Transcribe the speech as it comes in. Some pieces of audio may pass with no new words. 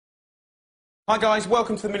Hi guys,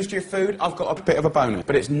 welcome to the Ministry of Food. I've got a bit of a boner,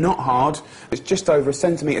 but it's not hard. It's just over a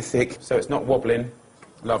centimetre thick, so it's not wobbling.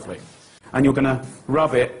 Lovely. And you're going to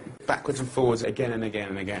rub it backwards and forwards again and again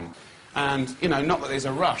and again. And, you know, not that there's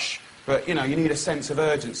a rush, but, you know, you need a sense of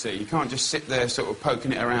urgency. You can't just sit there sort of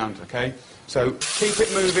poking it around, OK? So keep it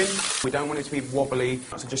moving. We don't want it to be wobbly,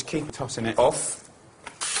 so just keep tossing it off.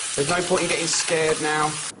 There's no point in getting scared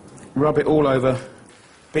now. Rub it all over.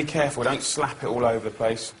 Be careful, don't slap it all over the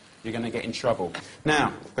place. You're going to get in trouble.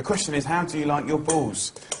 Now, the question is, how do you like your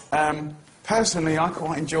balls? Personally, I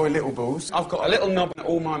quite enjoy little balls. I've got a little knob that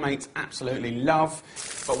all my mates absolutely love.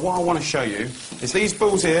 But what I want to show you is these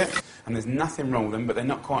balls here, and there's nothing wrong with them, but they're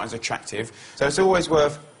not quite as attractive. So it's always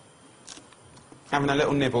worth having a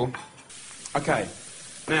little nibble. OK,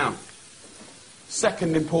 now,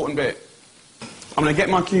 second important bit. I'm going to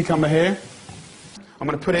get my cucumber here. I'm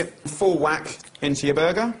going to put it full whack into your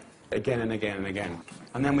burger, again and again and again.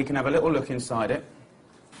 And then we can have a little look inside it.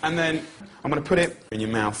 And then I'm going to put it in your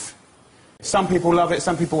mouth. Some people love it,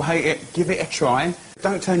 some people hate it. Give it a try.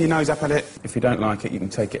 Don't turn your nose up at it. If you don't like it, you can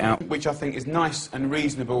take it out, which I think is nice and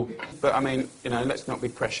reasonable. But, I mean, you know, let's not be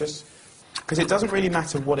precious. Because it doesn't really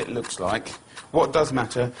matter what it looks like. What does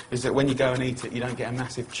matter is that when you go and eat it, you don't get a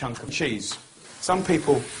massive chunk of cheese. Some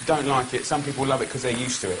people don't like it, some people love it because they're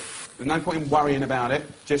used to it. There's no point in worrying about it.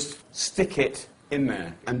 Just stick it in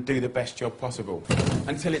there and do the best job possible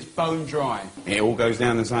until it's bone dry. It all goes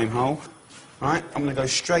down the same hole. Right, I'm going to go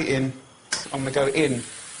straight in. I'm going to go in.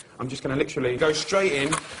 I'm just going to literally go straight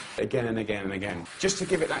in again and again and again. Just to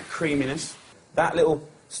give it that creaminess. That little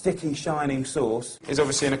sticky, shiny sauce is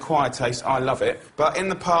obviously an acquired taste. I love it. But in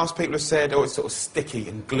the past, people have said, oh, it's sort of sticky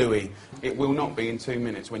and gluey. It will not be in 2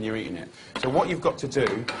 minutes when you're eating it. So what you've got to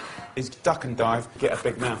do is duck and dive, get a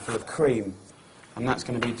big mouthful of cream. And that's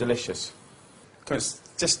going to be delicious. Because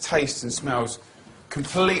it just tastes and smells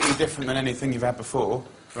completely different than anything you've had before,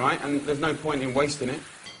 right? And there's no point in wasting it.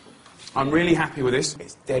 I'm really happy with this.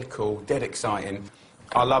 It's dead cool, dead exciting.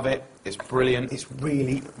 I love it. It's brilliant. It's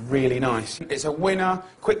really, really nice. It's a winner.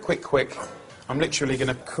 Quick, quick, quick. I'm literally going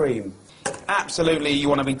to cream. Absolutely, you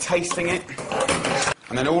want to be tasting it.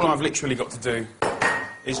 And then all I've literally got to do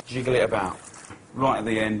is jiggle it about. Right at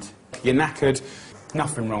the end. You're knackered.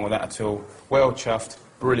 Nothing wrong with that at all. Well chuffed.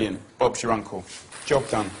 Brilliant. Bob's your uncle. Job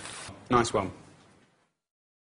done. Nice one.